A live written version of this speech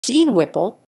Dean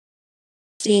Whipple.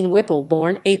 Dean Whipple,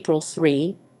 born April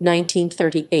 3,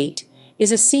 1938,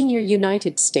 is a senior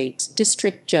United States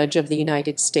District Judge of the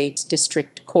United States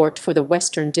District Court for the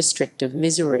Western District of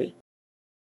Missouri.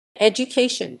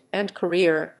 Education and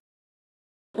career.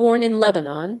 Born in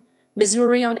Lebanon,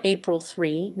 Missouri on April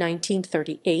 3,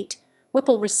 1938,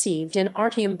 Whipple received an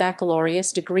Artium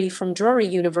Baccalaureate degree from Drury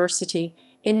University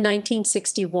in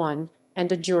 1961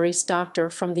 and a Juris Doctor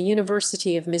from the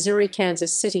University of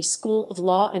Missouri-Kansas City School of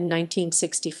Law in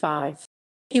 1965.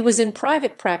 He was in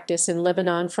private practice in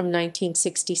Lebanon from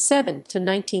 1967 to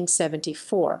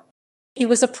 1974. He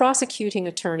was a prosecuting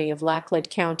attorney of Laclede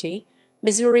County,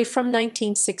 Missouri from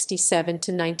 1967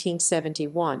 to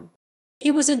 1971.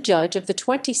 He was a judge of the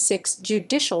 26th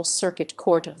Judicial Circuit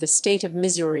Court of the State of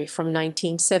Missouri from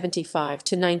 1975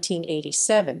 to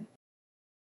 1987.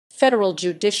 Federal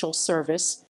Judicial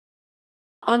Service.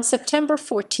 On September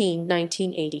 14,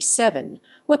 1987,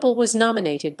 Whipple was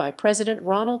nominated by President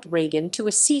Ronald Reagan to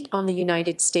a seat on the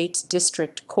United States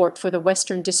District Court for the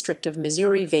Western District of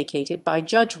Missouri, vacated by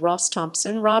Judge Ross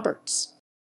Thompson Roberts.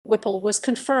 Whipple was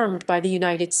confirmed by the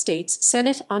United States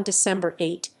Senate on December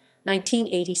 8,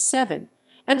 1987,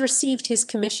 and received his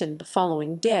commission the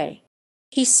following day.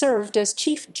 He served as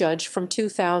Chief Judge from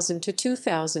 2000 to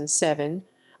 2007,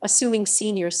 assuming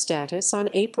senior status on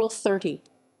April 30,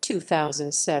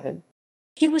 2007.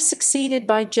 He was succeeded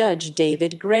by Judge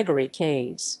David Gregory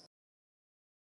Case.